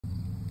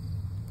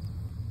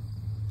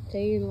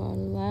day. A lot of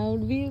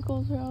loud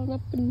vehicles around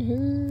up in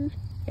here.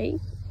 Hey,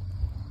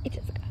 it's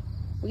Jessica.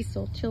 We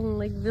still chilling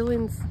like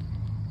villains.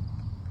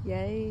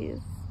 Yes.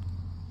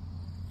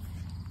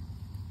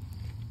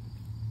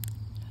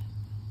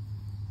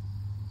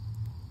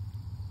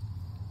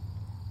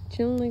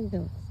 Chilling like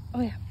villains.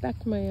 Oh yeah, back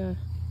to my,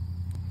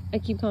 I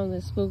keep calling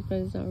this spook, but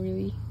it's not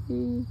really.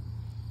 And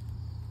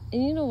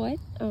you know what?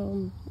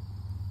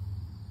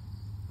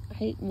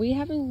 We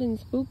haven't been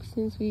spooked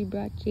since we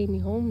brought Jamie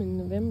home in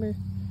November.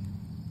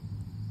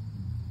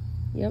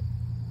 Yep.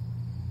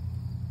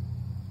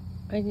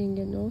 I didn't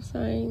get no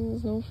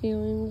signs, no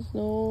feelings,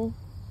 no,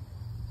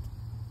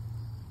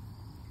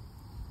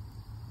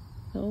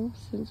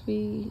 since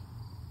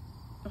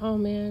oh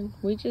man,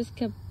 we just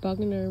kept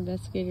bugging our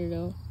investigator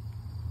though.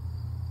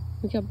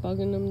 We kept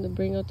bugging them to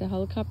bring out the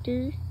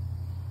helicopter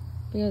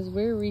because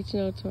we're reaching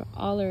out to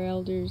all our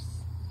elders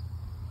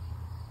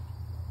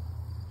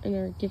and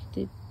our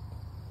gifted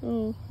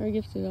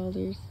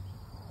elders.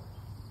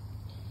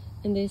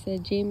 And they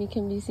said Jamie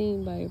can be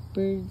seen by a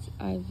bird's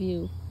eye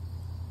view.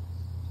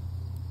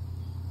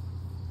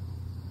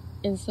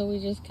 And so we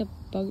just kept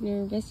bugging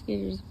our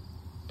investigators,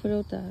 put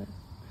out the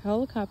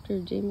helicopter,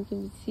 Jamie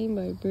can be seen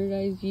by a bird's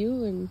eye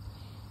view,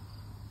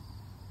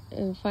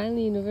 and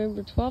finally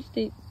November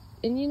 12th,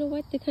 and you know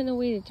what, they kind of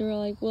waited. They were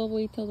like, we'll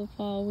wait till the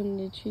fall when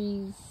the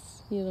trees,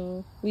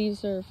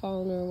 leaves are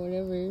falling or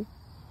whatever.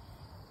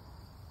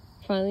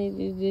 Finally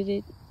they did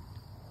it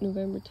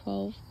November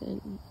 12th,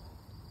 and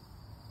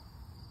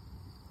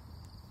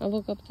I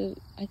woke up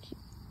I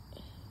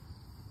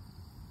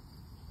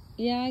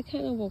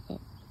kind of woke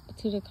up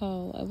to the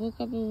call. I woke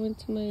up and went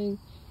to my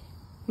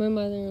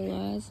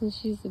mother-in-law's, and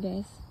she's the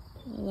best.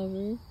 I love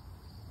her.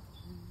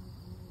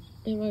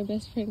 And my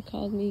best friend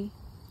called me,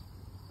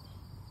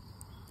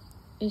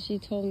 and she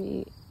told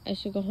me I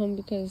should go home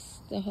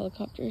because the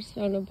helicopters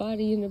found a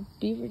body in a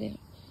beaver dam.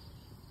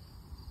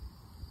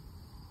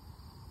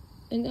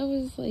 And that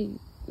was like,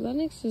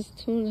 Lennox is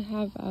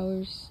 2.5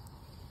 hours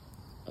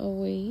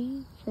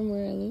away from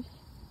where I live.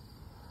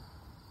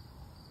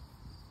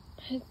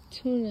 I had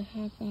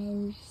 2.5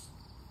 hours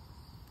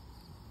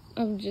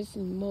of just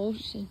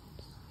emotions,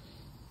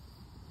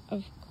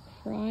 of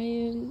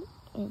crying,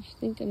 of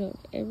thinking of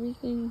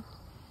everything,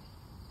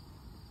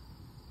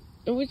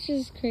 which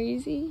is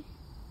crazy.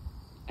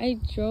 We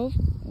drove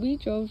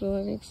to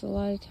Lennox a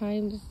lot of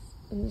times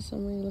in the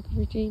summer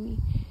looking for Jamie,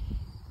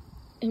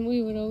 and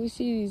we would always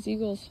see these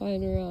eagles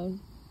flying around.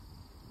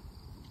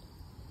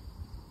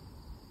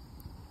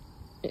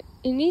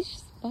 In each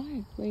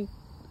spot, like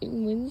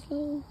in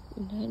Winslow,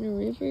 in Hunter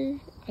River,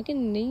 I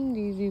can name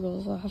these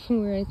eagles off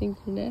where I think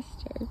the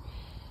nests are.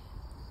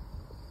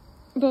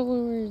 But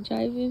when we were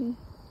driving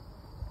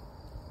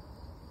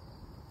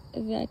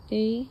that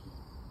day,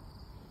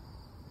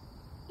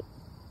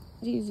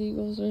 these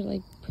eagles were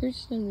like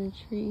perched on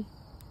a tree,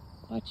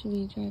 watching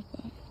me drive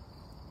by.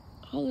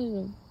 All of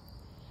them.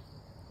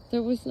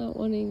 There was not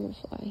one eagle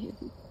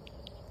flying.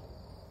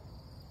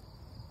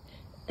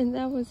 And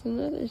that was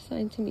another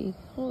sign to me.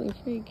 Holy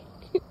frig.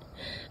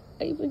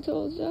 I even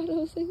told John, I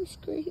was like, it's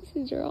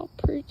crazy. They're all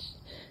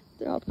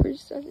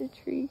perched on a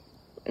tree.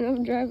 And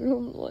I'm driving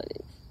home to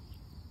Lennox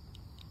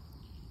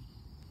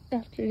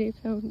after they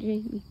found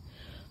Jamie.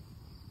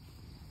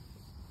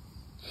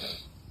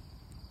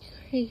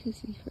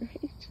 Crazy,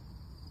 right?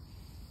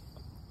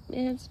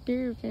 Man,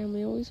 spirit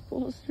family always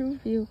pulls through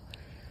for you.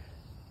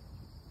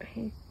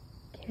 I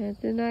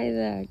can't deny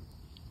that.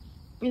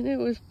 And it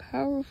was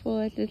powerful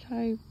at the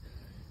time.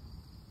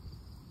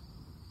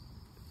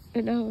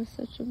 And I was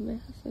such a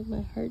mess, like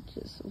my heart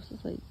just was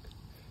like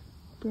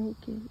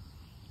broken.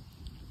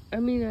 I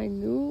mean, I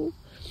knew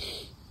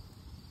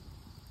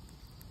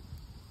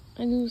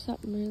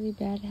something really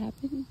bad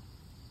happened.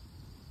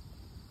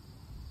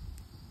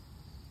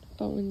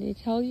 But when they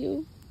tell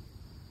you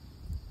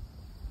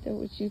that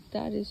what you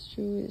thought is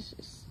true, is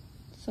just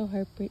so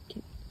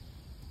heartbreaking.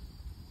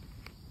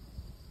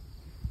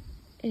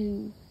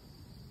 And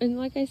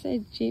like I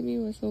said, Jamie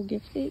was so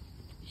gifted.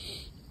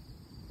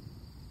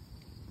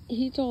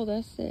 He told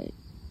us that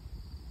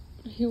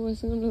he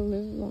wasn't going to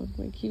live long,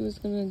 like he was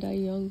going to die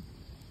young.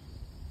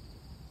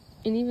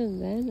 And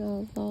even then, I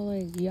was all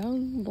like,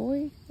 young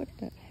boy? What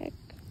the heck?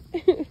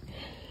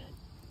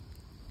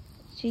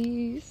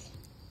 Jeez.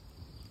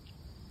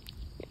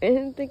 I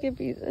didn't think it'd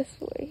be this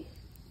way.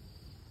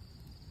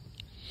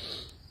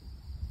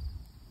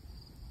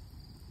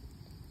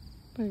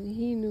 But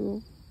he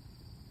knew.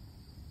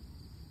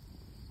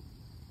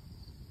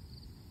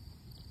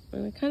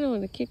 And I kind of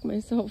want to kick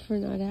myself for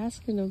not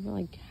asking him,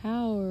 like,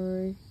 how,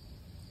 or,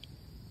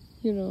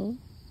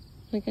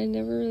 like, I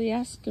never really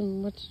asked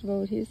him much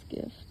about his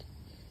gift.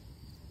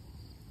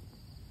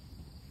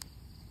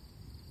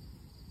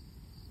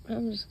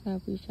 I'm just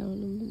glad we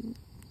found him and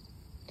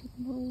took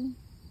him home.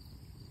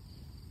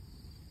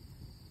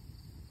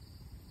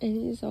 And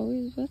he's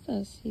always with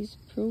us. He's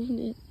proven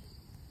it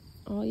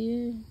all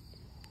year.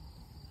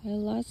 I had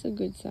lots of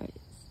good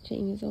signs.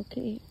 Jamie's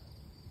okay.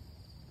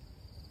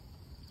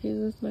 He's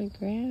with my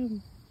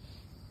gram.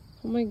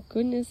 Oh my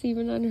goodness,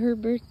 even on her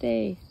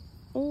birthday.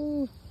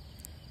 Oh,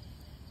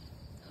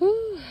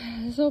 whew,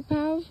 so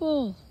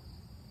powerful.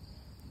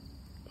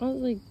 I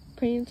was like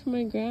praying to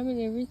my grandma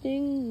and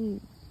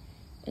everything.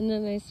 And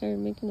then I started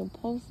making a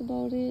post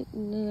about it.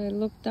 And then I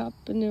looked up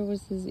and there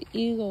was this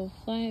eagle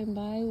flying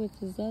by with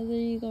this other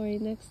eagle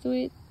right next to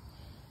it.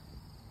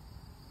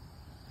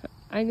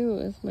 I knew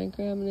it was my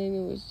grandma and I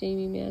knew it was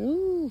Jamie, man.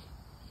 Ooh,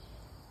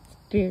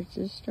 spirits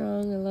are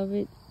strong. I love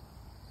it.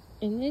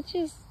 And it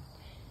just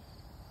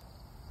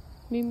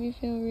made me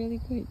feel really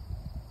good.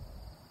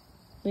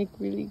 Like,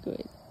 really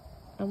good.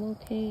 I'm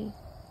okay.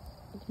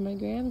 My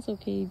grandma's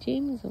okay.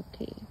 Jamie's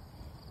okay.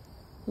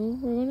 Well,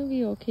 we're going to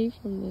be okay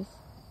from this.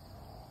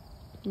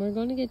 We're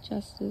going to get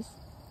justice.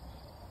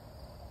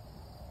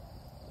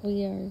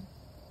 We are.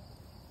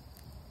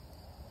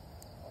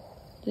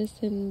 This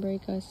didn't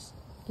break us.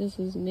 This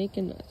is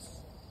making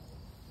us.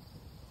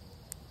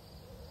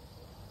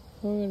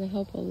 We're going to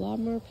help a lot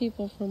more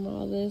people from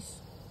all this.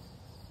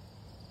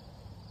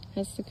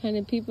 That's the kind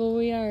of people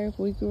we are. If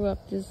we grew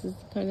up, this is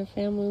the kind of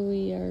family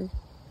we are.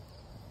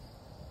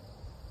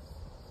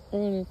 We're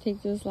going to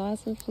take this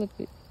loss and flip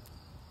it.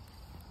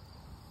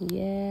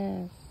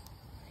 Yes.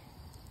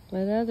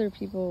 Let other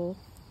people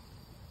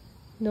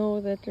know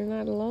that they're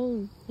not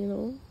alone, you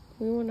know.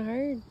 We want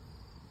hard.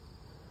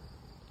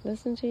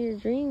 Listen to your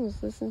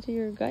dreams. Listen to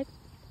your gut.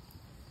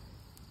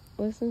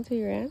 Listen to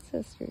your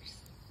ancestors.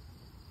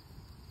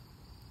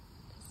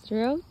 'Cause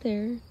they're out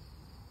there.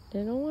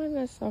 They don't want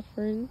us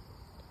suffering.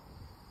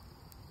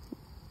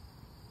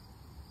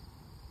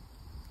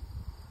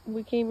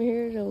 We came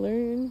here to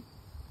learn.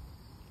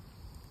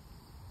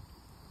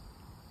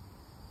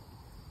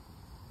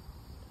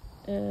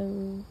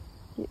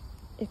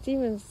 It's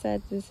even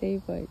sad to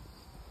say, but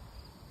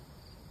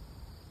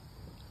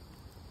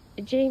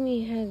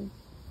Jamie had,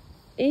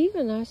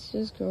 even us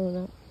just growing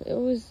up, it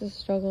was a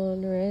struggle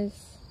under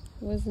us.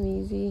 It wasn't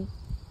easy.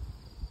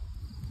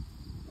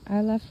 I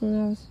left when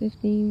I was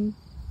 15.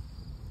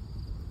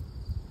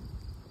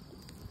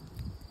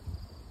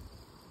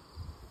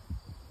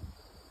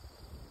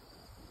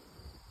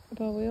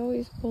 But we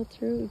always pulled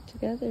through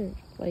together.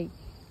 Like,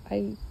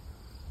 I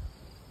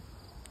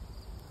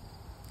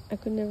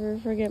could never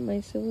forget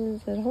my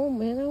siblings at home,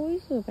 man. I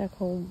always went back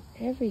home.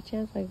 Every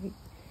chance I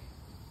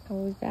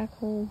was back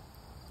home.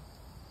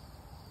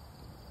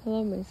 I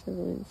love my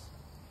siblings.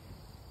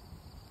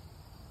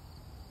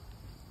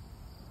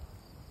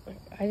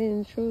 I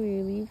didn't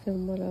truly leave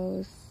them, but I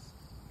was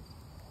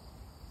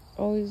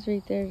always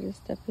right there to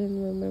step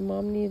in when my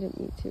mom needed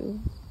me to.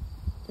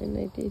 And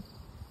I did.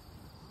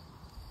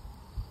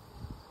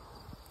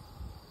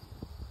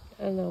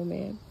 I don't know,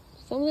 man.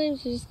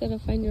 Sometimes you just gotta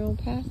find your own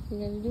path. You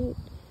gotta do it.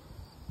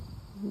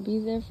 Be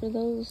there for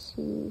those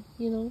who,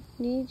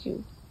 need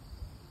you.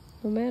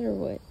 No matter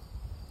what.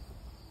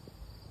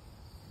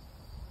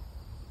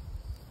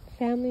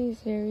 Family is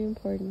very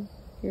important.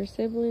 Your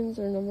siblings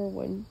are number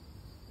one.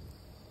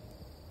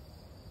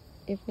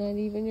 If not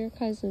even your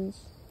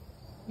cousins.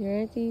 Your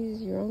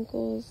aunties, your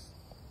uncles.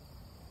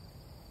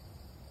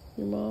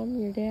 Your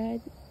mom, your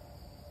dad.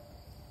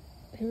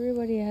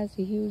 Everybody has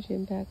a huge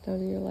impact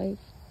on your life.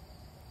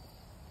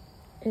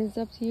 And it's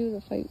up to you to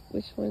fight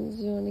which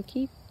ones you want to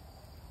keep.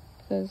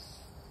 Because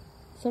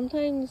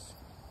sometimes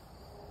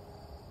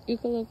you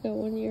can look at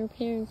one of your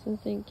parents and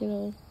think,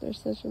 they're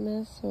such a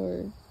mess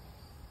or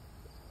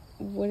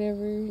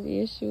whatever the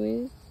issue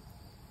is.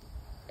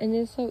 And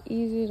it's so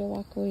easy to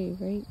walk away,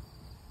 right?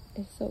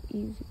 It's so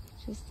easy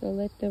just to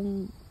let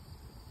them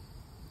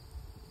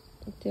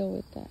deal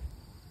with that.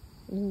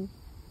 And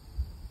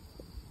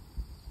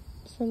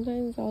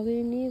sometimes all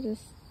they need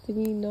is to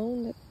be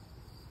known that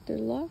they're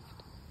loved.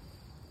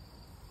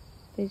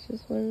 They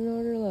just want to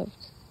know they're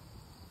loved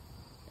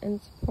and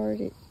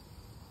supported.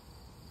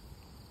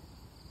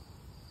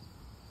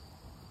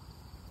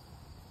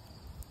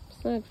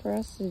 It's not for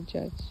us to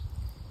judge.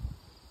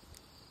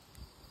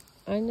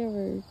 I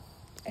never,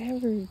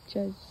 ever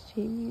judged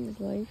Jamie's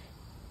life.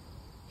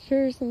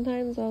 Sure,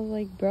 sometimes I was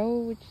like, bro,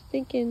 what you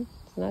thinking?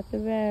 It's not the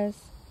best.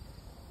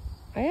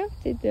 I have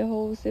did the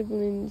whole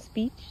sibling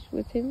speech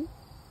with him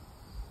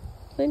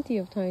plenty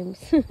of times.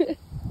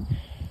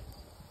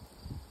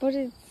 But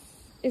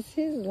it's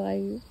his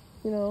life,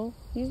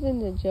 He's been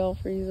to jail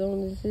for his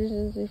own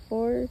decisions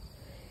before.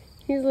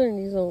 He's learned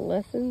his own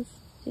lessons.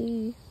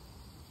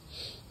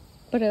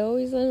 But I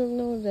always let him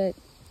know that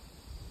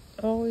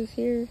I'm always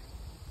here.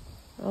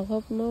 I'll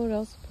help him out.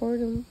 I'll support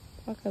him.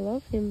 Fuck, I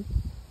love him.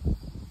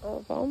 I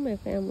love all my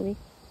family.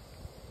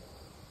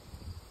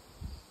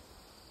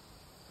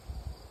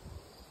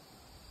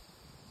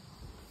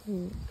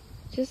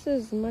 Just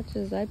as much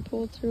as I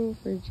pulled through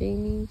for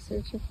Jamie,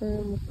 searching for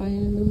him,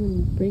 finding him,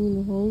 and bringing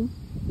him home.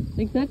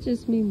 Like, not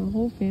just me, my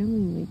whole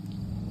family. Like,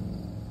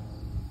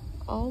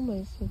 all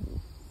my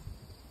siblings.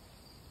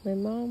 My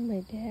mom,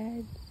 my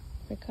dad,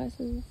 my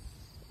cousins,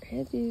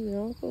 aunties, and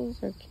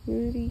uncles, our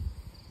community.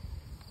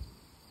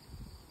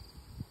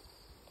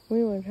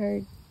 We went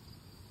hard.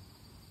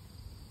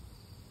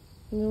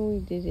 We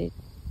did it.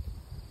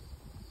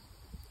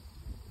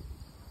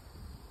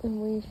 And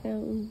we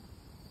found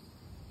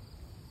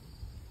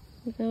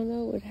We found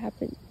out what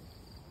happened.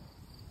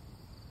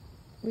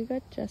 We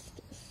got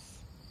justice.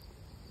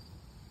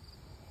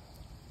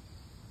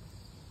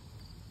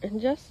 And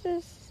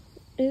justice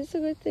is a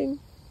good thing.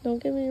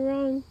 Don't get me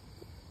wrong.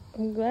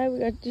 I'm glad we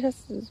got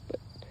justice, but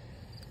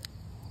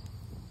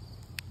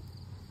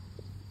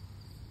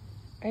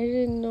I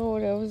didn't know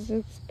what I was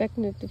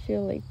expecting it to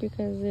feel like,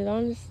 because it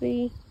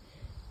honestly,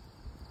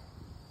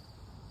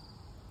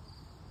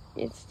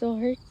 it still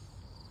hurts.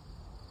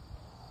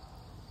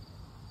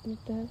 It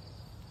does.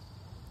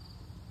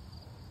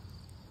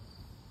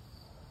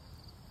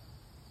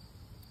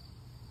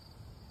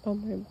 Oh,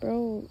 my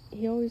bro,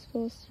 he always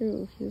goes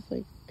through. He's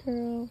like,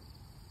 girl,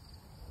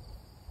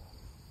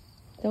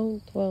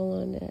 don't dwell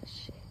on that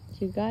shit.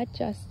 You got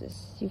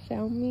justice. You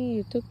found me,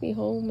 you took me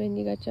home, and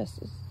you got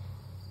justice.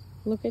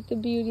 Look at the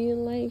beauty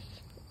in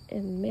life.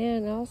 And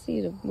man, I'll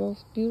see the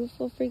most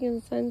beautiful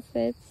freaking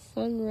sunsets,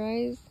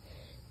 sunrise,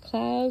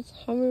 clouds,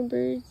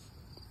 hummingbirds,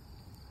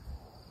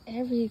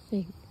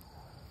 everything.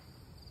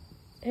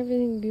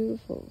 Everything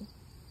beautiful.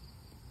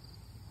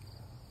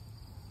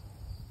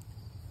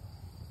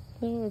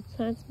 So it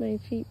plants my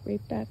feet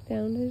right back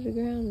down to the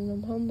ground, and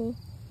I'm humble.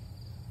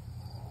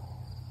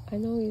 I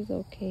know he's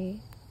okay.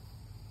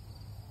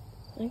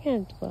 I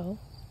can't dwell.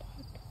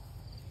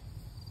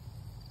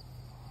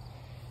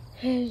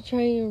 I try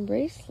to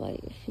embrace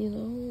life, you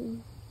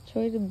know.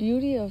 Enjoy the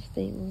beauty of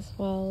things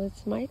while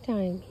it's my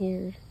time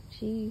here.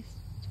 Jeez,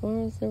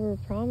 tomorrow's never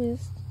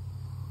promised.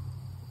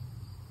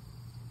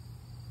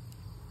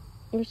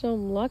 Which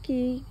I'm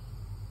lucky.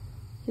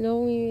 You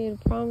know, we made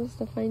a promise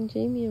to find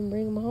Jamie and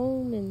bring him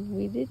home, and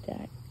we did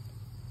that.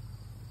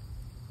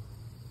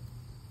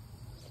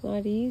 It's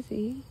not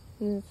easy,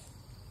 and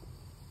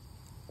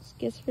it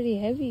gets pretty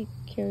heavy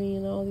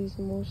carrying all these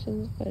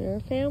emotions, but our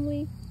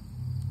family,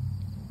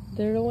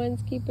 they're the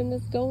ones keeping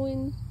us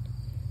going.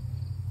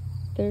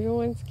 They're the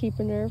ones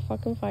keeping our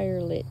fucking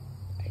fire lit.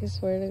 I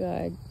swear to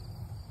God.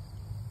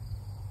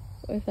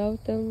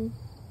 Without them,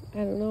 I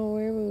don't know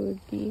where we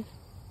would be.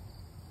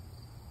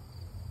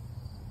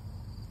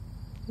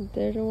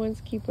 They're the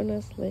ones keeping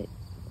us lit.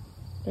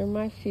 They're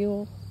my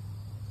fuel.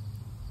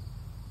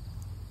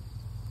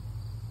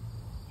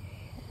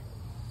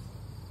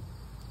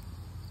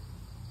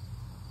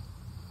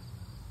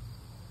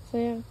 So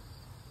yeah,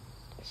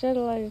 I shed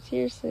a lot of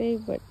tears today,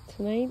 but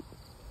tonight,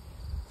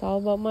 it's all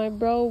about my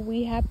bro.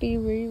 We happy,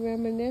 we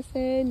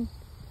reminiscing.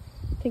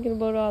 Thinking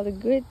about all the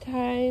good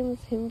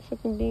times. Him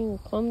fucking being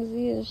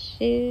clumsy as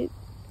shit.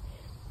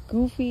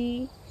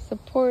 Goofy.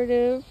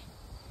 Supportive.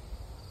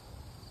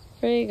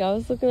 Frig, I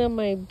was looking at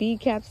my B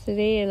caps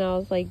today, and I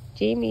was like,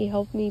 Jamie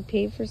helped me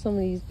pay for some of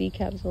these B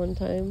caps one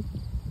time.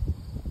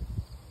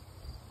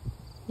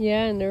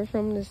 Yeah, and they're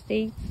from the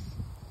States.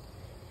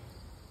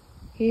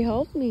 He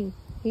helped me.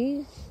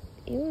 He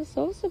was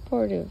so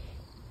supportive.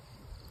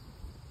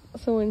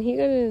 So when he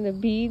got into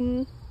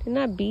beading,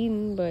 not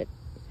beading, but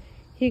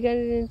he got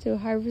it into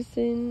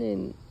harvesting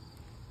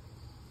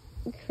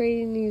and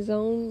creating his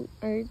own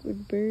art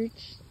with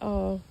birch.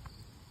 Oh,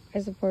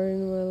 I supported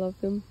him. I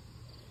loved him.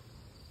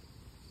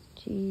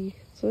 Gee,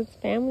 so it's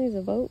family's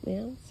about,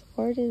 man.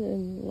 Supporting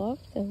and love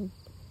them.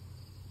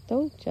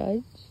 Don't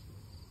judge.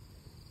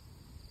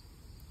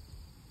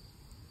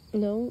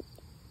 No.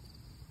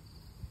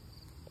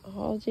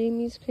 All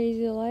Jamie's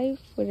crazy life,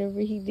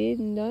 whatever he did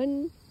and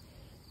done,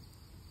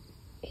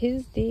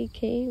 his day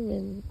came,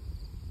 and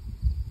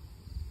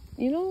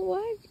you know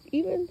what?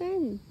 Even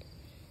then,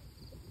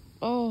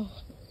 oh,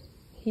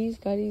 he's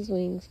got his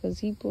wings, because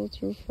he pulled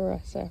through for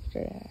us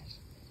after that.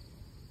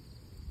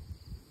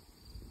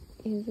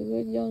 He's a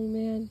good young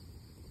man.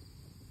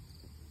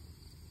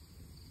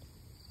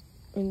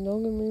 And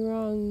don't get me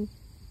wrong,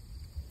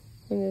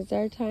 when it's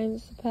our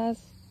times to pass,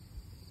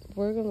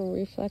 we're going to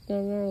reflect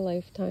on our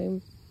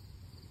lifetime.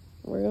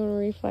 We're going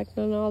to reflect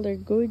on all the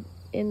good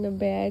and the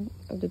bad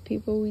of the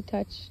people we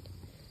touched.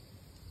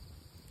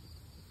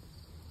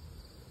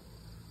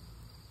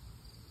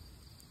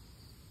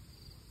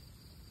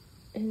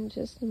 And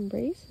just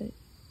embrace it.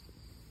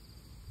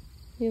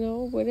 You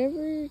know,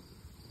 whatever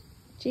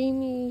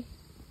Jamie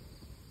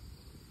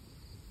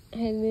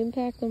had an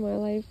impact on my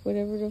life,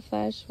 whatever the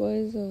flash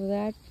was of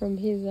that, from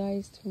his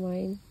eyes to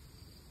mine,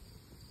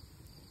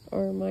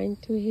 or mine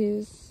to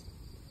his,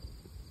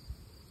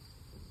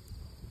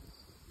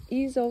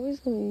 he's always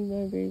going to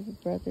be my baby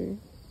brother.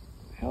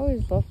 I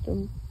always loved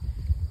him.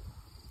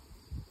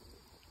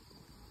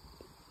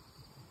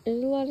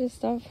 There's a lot of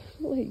stuff,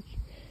 like,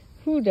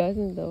 who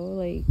doesn't though?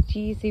 Like,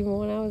 geez, even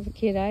when I was a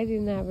kid, I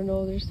didn't have an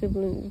older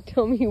sibling to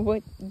tell me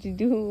what to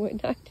do and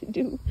what not to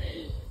do.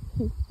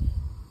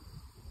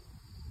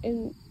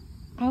 And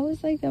I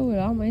was like that with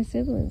all my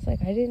siblings. Like,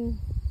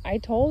 I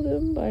told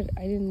them, but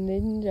I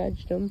didn't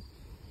judge them.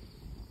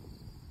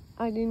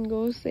 I didn't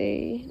go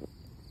say,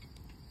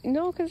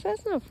 no, because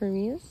that's not for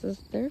me. This is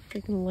their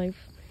freaking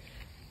life.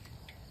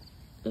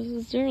 This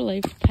is their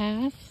life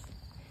path.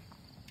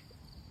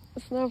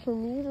 It's not for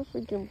me to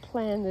freaking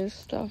plan this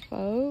stuff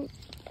out.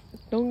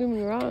 Don't get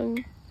me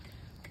wrong.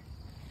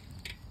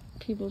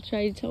 People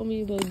try to tell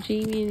me about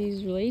Jamie and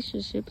these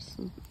relationships.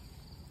 And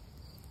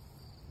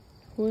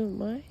Who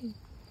am I?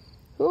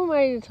 Who am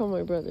I to tell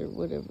my brother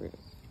whatever?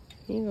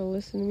 He ain't gonna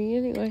listen to me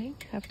anyway.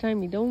 Half the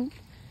time he don't.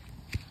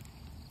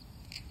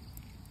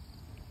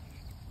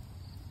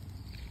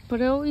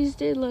 But I always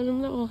did let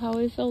him know how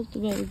I felt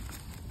about it.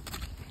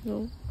 You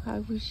know, how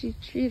we should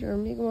treat our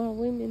Mi'kmaq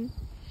women.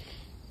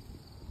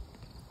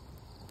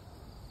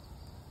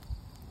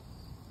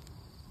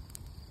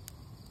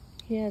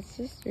 He had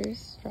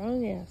sisters,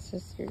 strong ass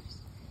sisters.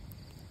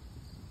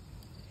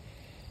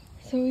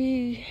 So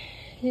he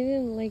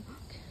didn't like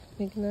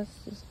making us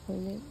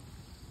disappointed.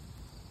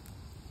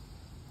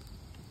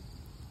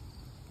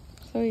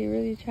 So he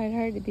really tried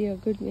hard to be a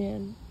good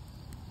man.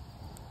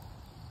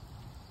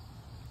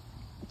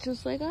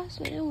 Just like us,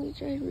 man. We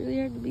tried really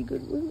hard to be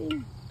good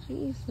women.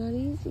 Gee, it's not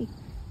easy.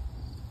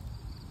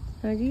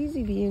 Not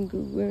easy being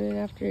good women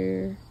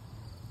after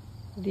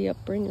the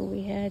upbringing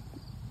we had.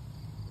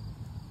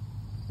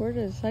 We're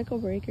the cycle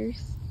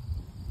breakers.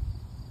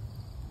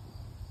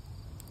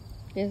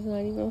 It's not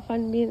even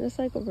fun being a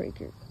cycle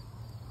breaker.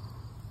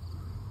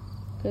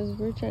 Because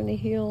we're trying to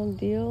heal and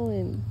deal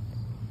and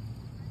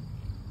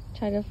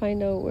try to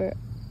find out where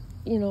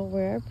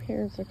our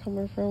parents are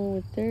coming from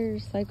with their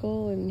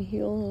cycle and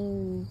heal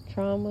and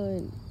trauma,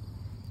 and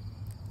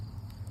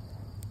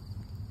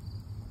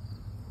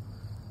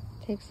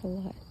it takes a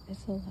lot.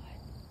 It's a lot.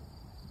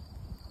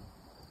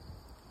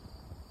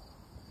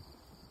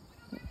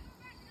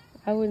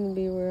 I wouldn't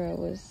be where I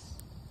was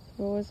if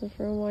it wasn't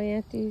for my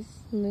aunties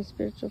and my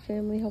spiritual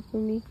family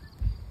helping me.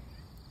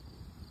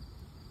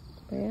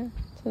 But yeah,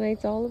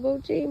 tonight's all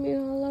about Jamie. I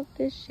love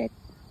this shit.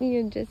 Me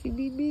and Jesse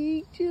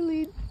BB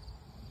chilling.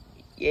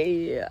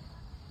 Yeah.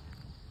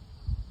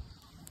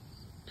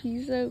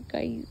 Peace out,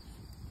 guys.